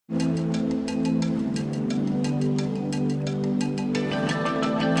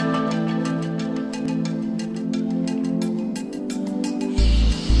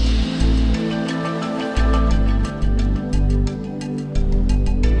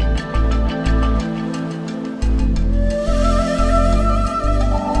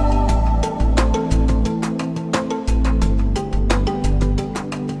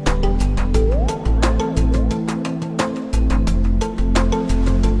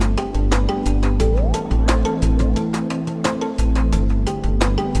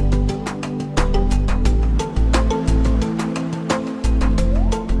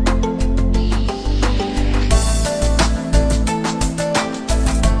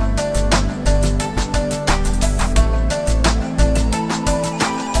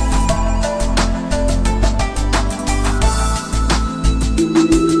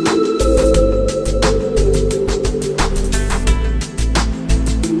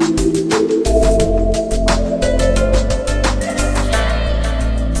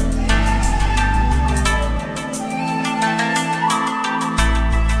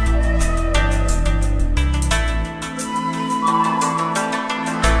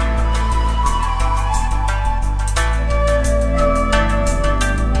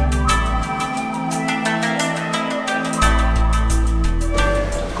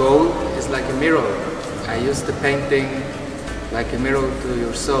like a mirror to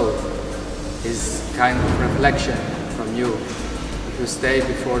your soul, is kind of reflection from you. If you stay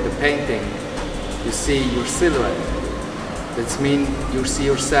before the painting, you see your silhouette. That means you see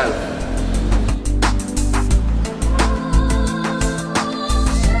yourself.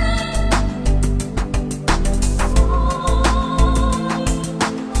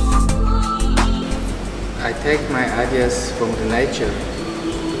 I take my ideas from the nature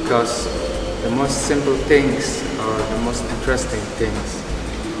because the most simple things are the most interesting things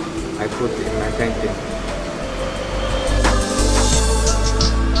I put in my painting.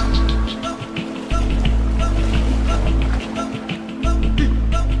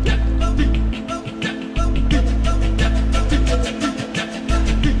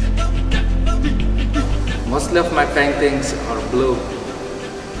 Mostly of my paintings are blue.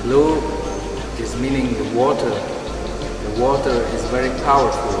 Blue is meaning the water. The water is very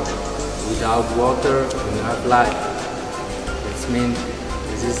powerful. Without water, you don't have life. That means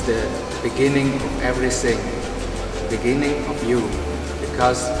this is the beginning of everything, the beginning of you.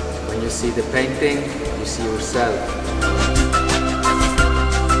 Because when you see the painting, you see yourself.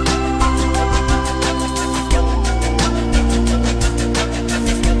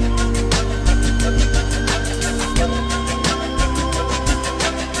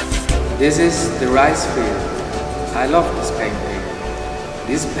 This is the rice field. I love this painting.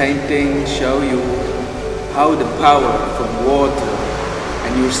 This painting shows you how the power from water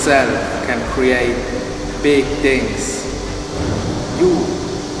and yourself can create big things. You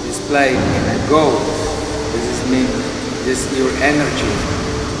displayed in a gold. This is your energy.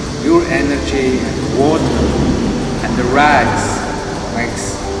 Your energy and water and the rice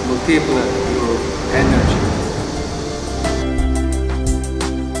makes multiply your energy.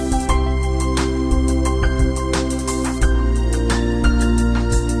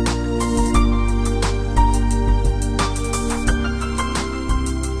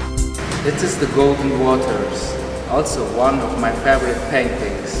 This is the Golden Waters, also one of my favorite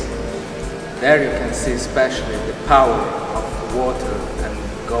paintings. There you can see especially the power of water and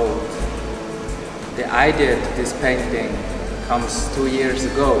gold. The idea to this painting comes 2 years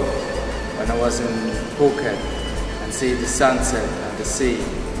ago when I was in Phuket and see the sunset and the sea.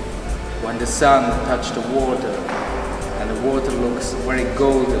 When the sun touched the water and the water looks very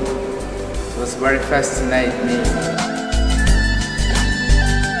golden, it was very fascinating me.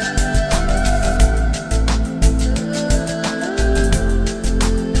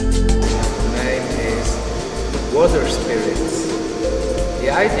 Water spirits. The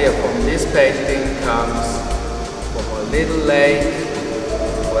idea from this painting comes from a little lake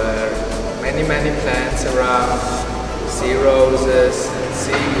where many plants around, sea roses and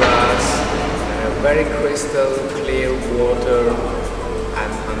sea grass, and a very crystal clear water,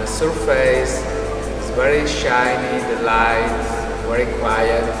 and on the surface it's very shiny, the light, very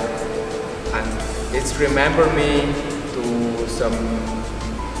quiet, and it's remember me to some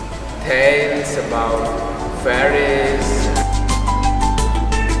tales about fairies,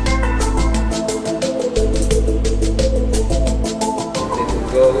 little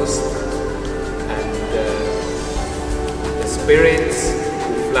ghosts, and the spirits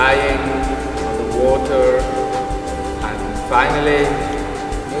flying on the water, and finally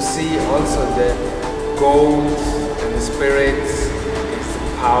you see also the gold and the spirits is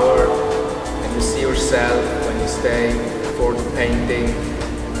the power, and you see yourself when you stay before the painting,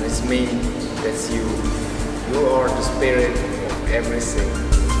 and it's me, that's you. You are the spirit of everything.